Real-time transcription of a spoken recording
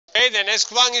The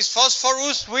next one is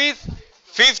phosphorus with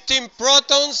 15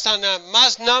 protons and a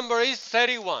mass number is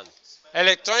 31.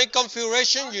 Electronic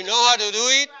configuration, you know how to do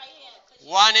it.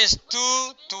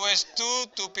 1s2, 2s2,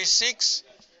 2p6,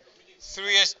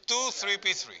 3s2,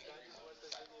 3p3.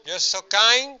 Just so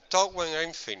kind, talk when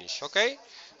I'm finished, okay?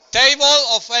 Table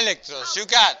of electrons. You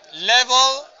got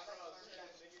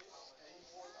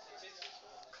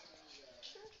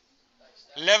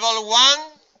level 1,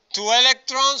 2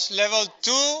 electrons, level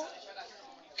 2,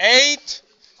 8,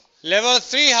 level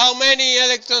 3, how many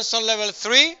electrons on level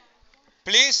 3?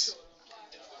 Please?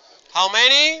 How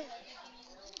many?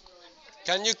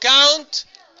 Can you count?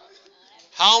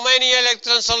 How many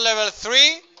electrons on level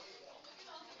 3?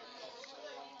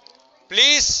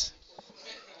 Please?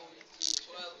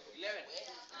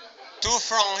 2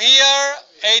 from here,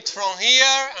 8 from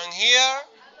here, and here.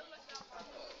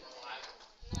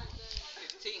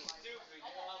 15.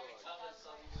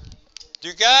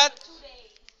 You got?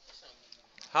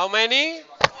 How many?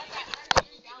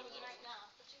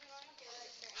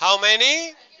 How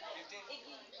many?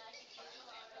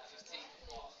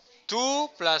 2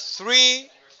 plus 3,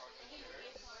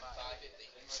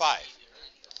 5.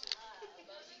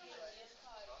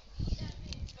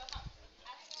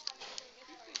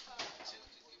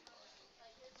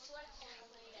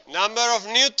 Number of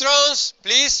neutrons,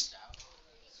 please.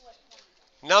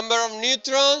 Number of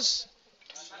neutrons,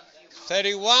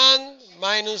 31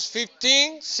 minus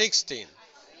 15, 16.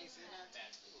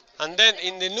 And then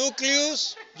in the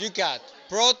nucleus, you got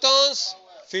protons,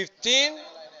 15,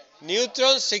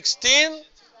 neutrons, 16.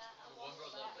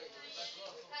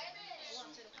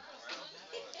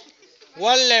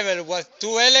 One level with 2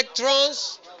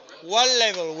 electrons, one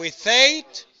level with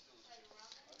 8,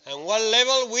 and one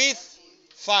level with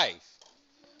 5.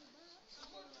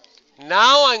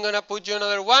 Now I'm going to put you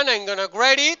another one. I'm going to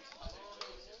grade it.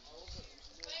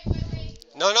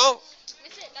 No.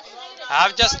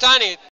 I've just done it.